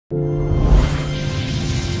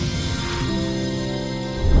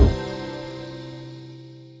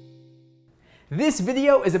This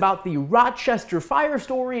video is about the Rochester fire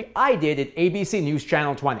story I did at ABC News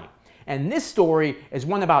Channel 20. And this story is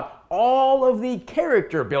one about all of the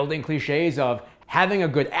character building cliches of having a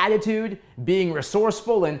good attitude, being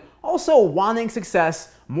resourceful, and also wanting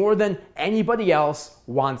success more than anybody else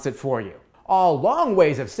wants it for you. All long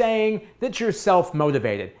ways of saying that you're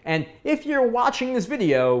self-motivated. And if you're watching this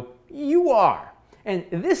video, you are. And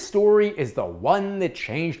this story is the one that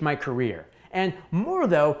changed my career. And more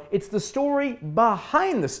though, it's the story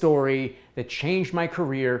behind the story that changed my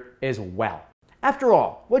career as well. After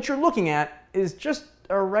all, what you're looking at is just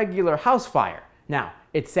a regular house fire. Now,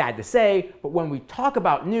 it's sad to say, but when we talk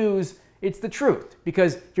about news, it's the truth,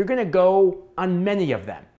 because you're gonna go on many of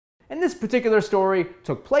them. And this particular story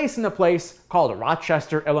took place in a place called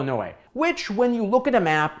Rochester, Illinois, which when you look at a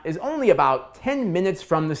map is only about 10 minutes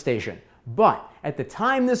from the station. But at the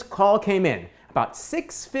time this call came in, about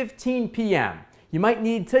 6:15 p.m., you might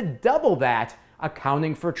need to double that,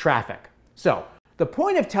 accounting for traffic. So, the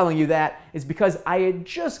point of telling you that is because I had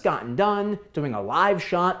just gotten done doing a live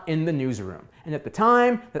shot in the newsroom. And at the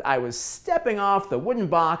time that I was stepping off the wooden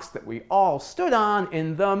box that we all stood on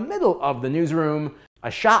in the middle of the newsroom,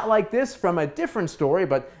 a shot like this from a different story,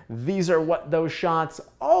 but these are what those shots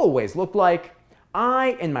always look like,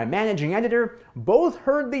 I and my managing editor both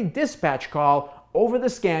heard the dispatch call over the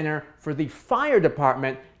scanner for the fire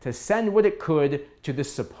department to send what it could to the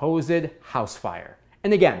supposed house fire.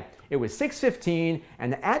 And again, it was 6:15,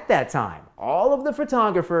 and at that time, all of the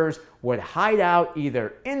photographers would hide out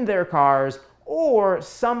either in their cars or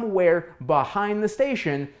somewhere behind the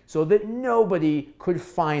station so that nobody could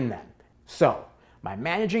find them. So, my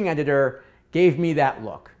managing editor gave me that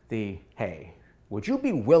look, the, hey, would you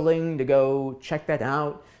be willing to go check that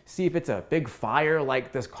out? See if it's a big fire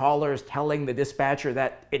like this caller is telling the dispatcher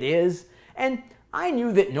that it is? And I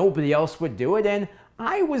knew that nobody else would do it, and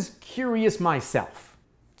I was curious myself.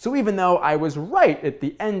 So even though I was right at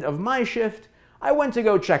the end of my shift, I went to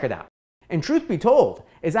go check it out. And truth be told,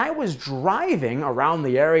 as I was driving around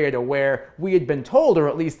the area to where we had been told, or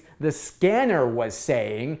at least the scanner was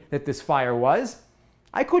saying that this fire was,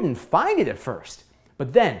 I couldn't find it at first.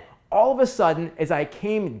 But then, all of a sudden, as I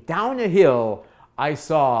came down a hill, I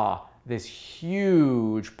saw this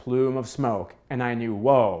huge plume of smoke, and I knew,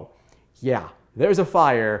 whoa, yeah, there's a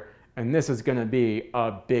fire, and this is gonna be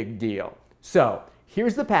a big deal. So,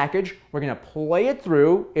 here's the package. We're gonna play it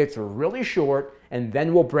through. It's really short, and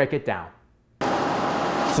then we'll break it down.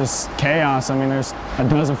 It's just chaos. I mean, there's a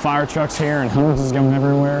dozen fire trucks here and hoses going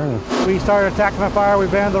everywhere. We started attacking the fire. We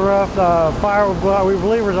banned the roof. The fire, we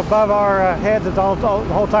believe, was above our heads the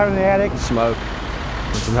whole time in the attic. Smoke.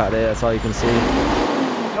 That's about it. That's all you can see.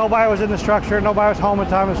 Nobody was in the structure. Nobody was home at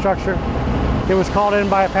the time of the structure. It was called in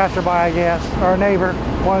by a passerby, I guess, or a neighbor,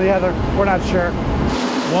 one or the other. We're not sure.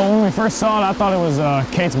 Well, when we first saw it, I thought it was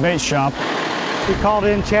Kate's bait shop. We called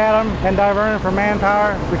in Chatham and Divernon for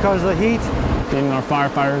manpower because of the heat. Even our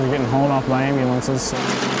firefighters are getting hauled off by ambulances.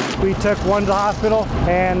 We took one to the hospital,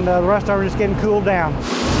 and the rest of them are just getting cooled down.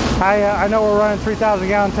 I know we're running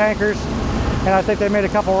 3,000-gallon tankers, and I think they made a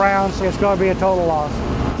couple rounds, so it's going to be a total loss.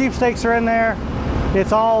 Keepstakes are in there.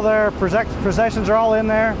 It's all their possessions are all in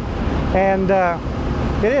there, and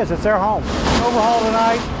it's their home. Overhaul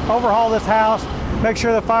tonight, overhaul this house, make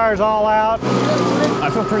sure the fire's all out. I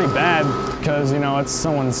feel pretty bad because, you know, it's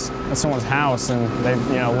someone's house, and they,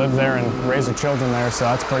 you know, live there and raise their children there, so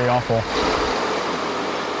that's pretty awful.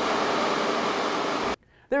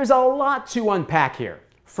 There's a lot to unpack here.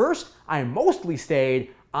 First, I mostly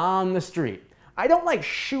stayed on the street. I don't like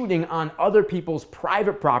shooting on other people's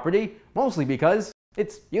private property, mostly because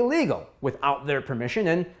it's illegal without their permission,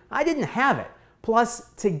 and I didn't have it. Plus,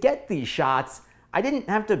 to get these shots, I didn't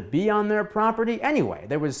have to be on their property anyway.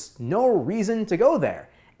 There was no reason to go there.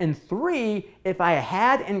 And 3, if I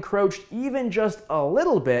had encroached even just a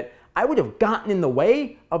little bit, I would have gotten in the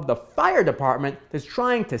way of the fire department that's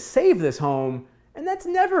trying to save this home, and that's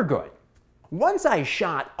never good. Once I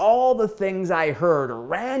shot all the things I heard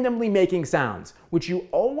randomly making sounds, which you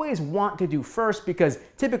always want to do first because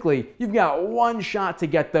typically you've got one shot to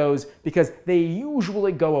get those because they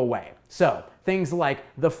usually go away. So, things like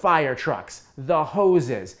the fire trucks, the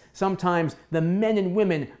hoses, sometimes the men and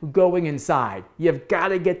women going inside. You've got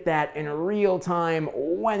to get that in real time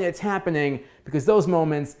when it's happening because those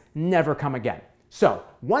moments never come again. So,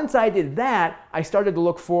 once I did that, I started to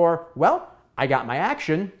look for, well, I got my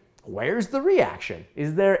action. Where's the reaction?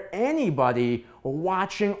 Is there anybody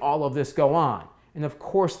watching all of this go on? And of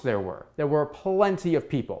course there were. There were plenty of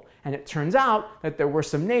people. And it turns out that there were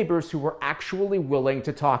some neighbors who were actually willing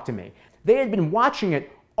to talk to me. They had been watching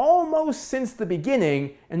it almost since the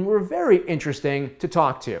beginning and were very interesting to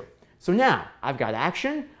talk to. So now I've got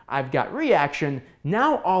action, I've got reaction.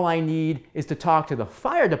 Now all I need is to talk to the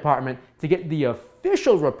fire department to get the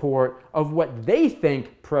official report of what they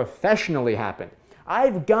think professionally happened.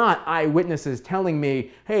 I've got eyewitnesses telling me,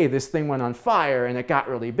 hey, this thing went on fire and it got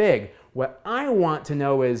really big. What I want to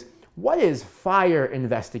know is, what is fire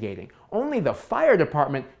investigating? Only the fire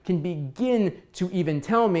department can begin to even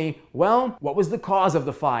tell me, well, what was the cause of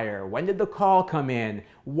the fire? When did the call come in?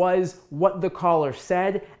 Was what the caller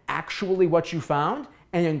said actually what you found?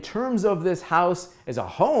 And in terms of this house as a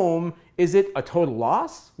home, is it a total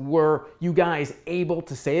loss? Were you guys able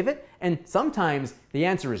to save it? And sometimes the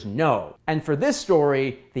answer is no. And for this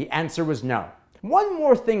story, the answer was no. One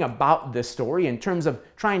more thing about this story in terms of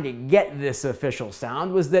trying to get this official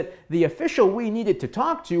sound was that the official we needed to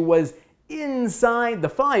talk to was inside the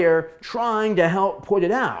fire trying to help put it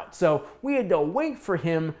out. So we had to wait for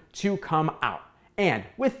him to come out. And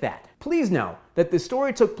with that, please know that the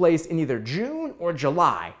story took place in either June or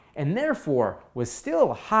July, and therefore was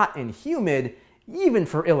still hot and humid even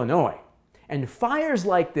for Illinois. And fires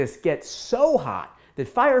like this get so hot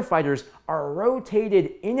that firefighters are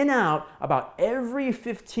rotated in and out about every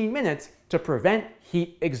 15 minutes to prevent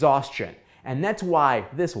heat exhaustion. And that's why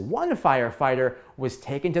this one firefighter was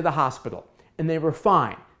taken to the hospital, and they were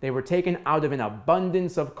fine. They were taken out of an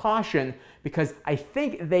abundance of caution because I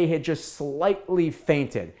think they had just slightly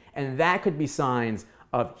fainted, and that could be signs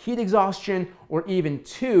of heat exhaustion or even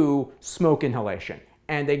smoke inhalation.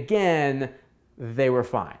 And again, they were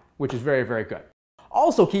fine, which is very, very good.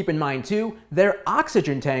 Also keep in mind too, their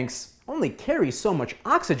oxygen tanks only carry so much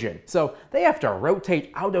oxygen, so they have to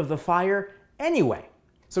rotate out of the fire anyway.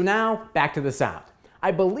 So now back to the sound.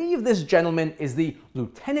 I believe this gentleman is the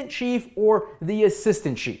lieutenant chief or the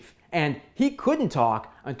assistant chief, and he couldn't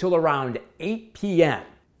talk until around 8 p.m.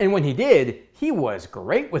 And when he did, he was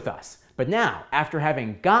great with us. But now, after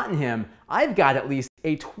having gotten him, I've got at least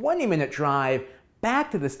a 20-minute drive back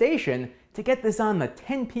to the station to get this on the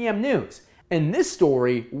 10 p.m. news. And this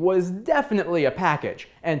story was definitely a package,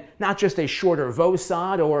 and not just a shorter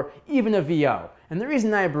VOSOD or even a VO. And the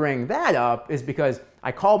reason I bring that up is because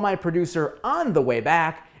I called my producer on the way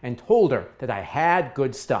back and told her that I had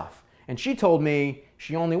good stuff. And she told me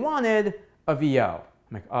she only wanted a VO.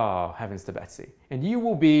 I'm like, oh, heavens to Betsy. And you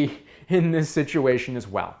will be in this situation as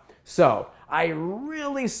well. So I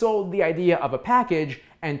really sold the idea of a package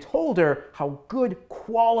and told her how good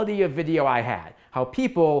quality of video I had. How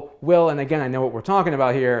people will, and again, I know what we're talking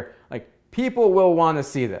about here, like people will want to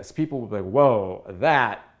see this. People will be like, whoa,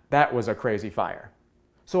 that was a crazy fire.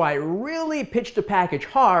 So I really pitched the package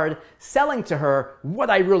hard, selling to her what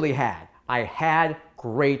I really had. I had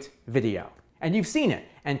great video. And you've seen it,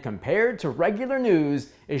 and compared to regular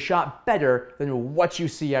news, is shot better than what you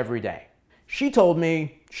see every day. She told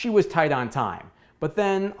me she was tight on time, but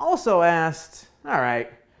then also asked, all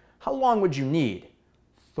right, how long would you need?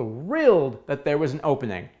 Thrilled that there was an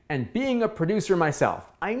opening, and being a producer myself,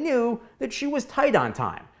 I knew that she was tight on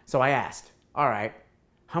time. So I asked, all right,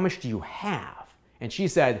 how much do you have? And she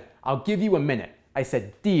said, I'll give you a minute. I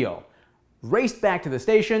said, deal. Raced back to the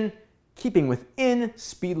station, keeping within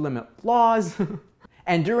speed limit laws.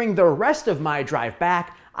 And during the rest of my drive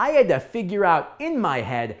back, I had to figure out in my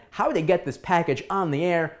head how to get this package on the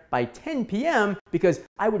air by 10 p.m. because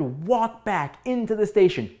I would walk back into the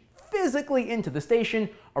station, physically into the station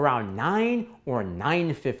around 9 or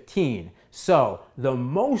 9:15. So the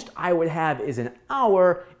most I would have is an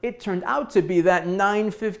hour. It turned out to be that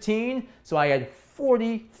 9:15, so I had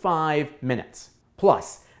 45 minutes.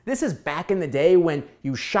 Plus, this is back in the day when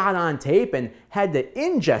you shot on tape and had to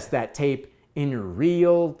ingest that tape in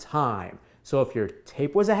real time. So if your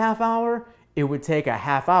tape was a half hour, it would take a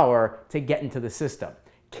half hour to get into the system.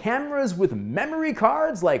 Cameras with memory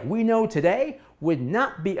cards like we know today would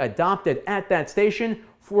not be adopted at that station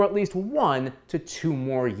for at least 1 to 2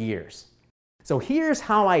 more years. So here's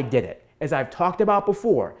how I did it. As I've talked about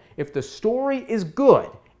before, if the story is good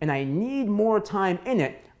and I need more time in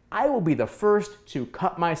it, I will be the first to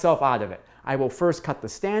cut myself out of it. I will first cut the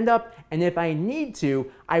stand-up, and if I need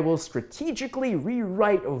to, I will strategically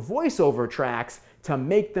rewrite voiceover tracks to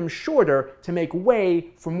make them shorter to make way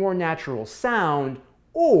for more natural sound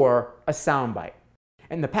or a soundbite.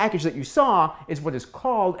 And the package that you saw is what is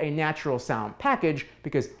called a natural sound package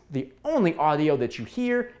because the only audio that you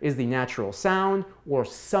hear is the natural sound or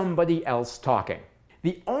somebody else talking.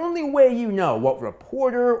 The only way you know what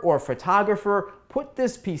reporter or photographer put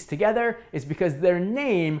this piece together is because their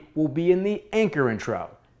name will be in the anchor intro.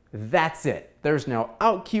 That's it. There's no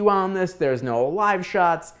out cue on this, there's no live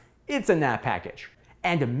shots, it's a nat package.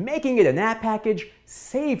 And making it a nat package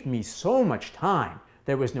saved me so much time.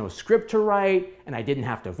 There was no script to write, and I didn't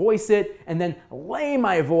have to voice it, and then lay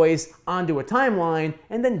my voice onto a timeline,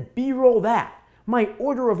 and then B-roll that. My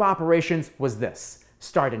order of operations was this: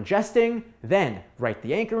 start ingesting, then write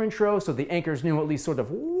the anchor intro so the anchors knew at least sort of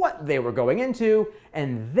what they were going into,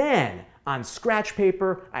 and then on scratch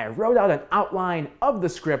paper, I wrote out an outline of the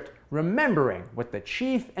script, remembering what the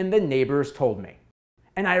chief and the neighbors told me.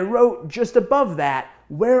 And I wrote just above that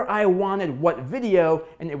where I wanted what video,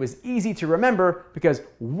 and it was easy to remember because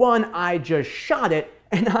one, I just shot it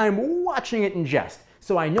and I'm watching it ingest.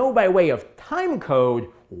 So I know by way of time code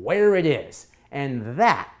where it is. And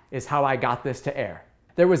that is how I got this to air.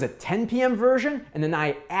 There was a 10 p.m. version, and then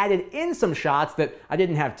I added in some shots that I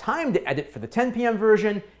didn't have time to edit for the 10 p.m.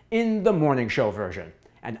 version in the morning show version.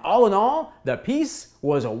 And all in all, the piece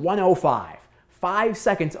was a 1:05, 5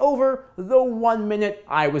 seconds over the 1 minute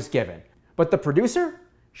I was given. But the producer,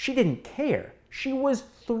 she didn't care. She was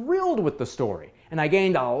thrilled with the story, and I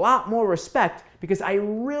gained a lot more respect because I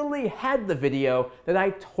really had the video that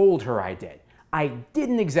I told her I did. I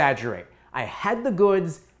didn't exaggerate. I had the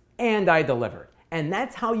goods and I delivered. And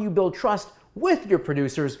that's how you build trust with your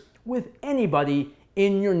producers, with anybody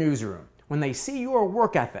in your newsroom. When they see your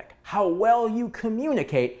work ethic, how well you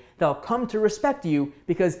communicate, they'll come to respect you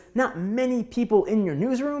because not many people in your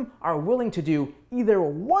newsroom are willing to do either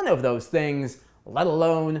one of those things, let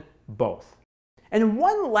alone both. And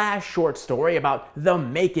one last short story about the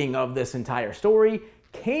making of this entire story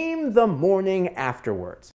came the morning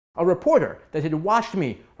afterwards. A reporter that had watched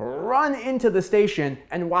me run into the station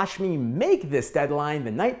and watched me make this deadline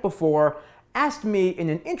the night before asked me in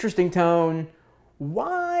an interesting tone,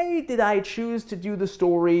 "Why did I choose to do the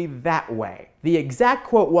story that way?" The exact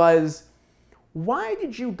quote was, "Why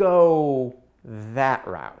did you go that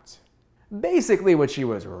route?" Basically, what she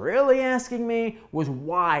was really asking me was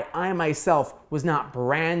why I myself was not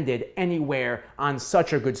branded anywhere on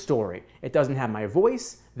such a good story. It doesn't have my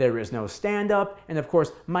voice, there is no stand-up, and of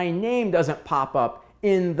course, my name doesn't pop up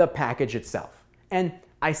in the package itself. And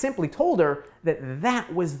I simply told her that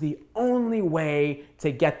that was the only way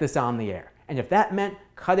to get this on the air. And if that meant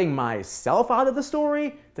cutting myself out of the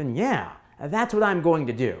story, then yeah, that's what I'm going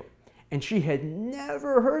to do. And she had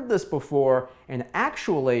never heard this before, and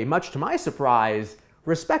actually, much to my surprise,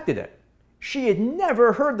 respected it. She had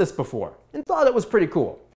never heard this before and thought it was pretty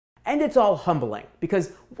cool. And it's all humbling,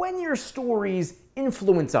 because when your stories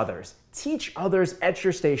influence others, teach others at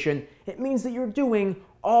your station, it means that you're doing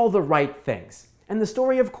all the right things. And the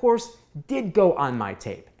story, of course, did go on my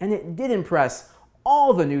tape, and it did impress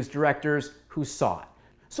all the news directors who saw it.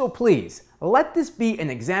 So please, let this be an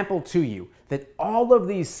example to you that all of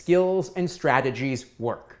these skills and strategies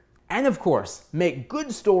work. And of course, make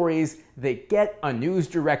good stories that get a news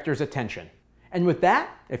director's attention. And with that,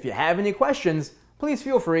 if you have any questions, please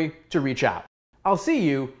feel free to reach out. I'll see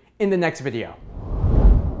you in the next video.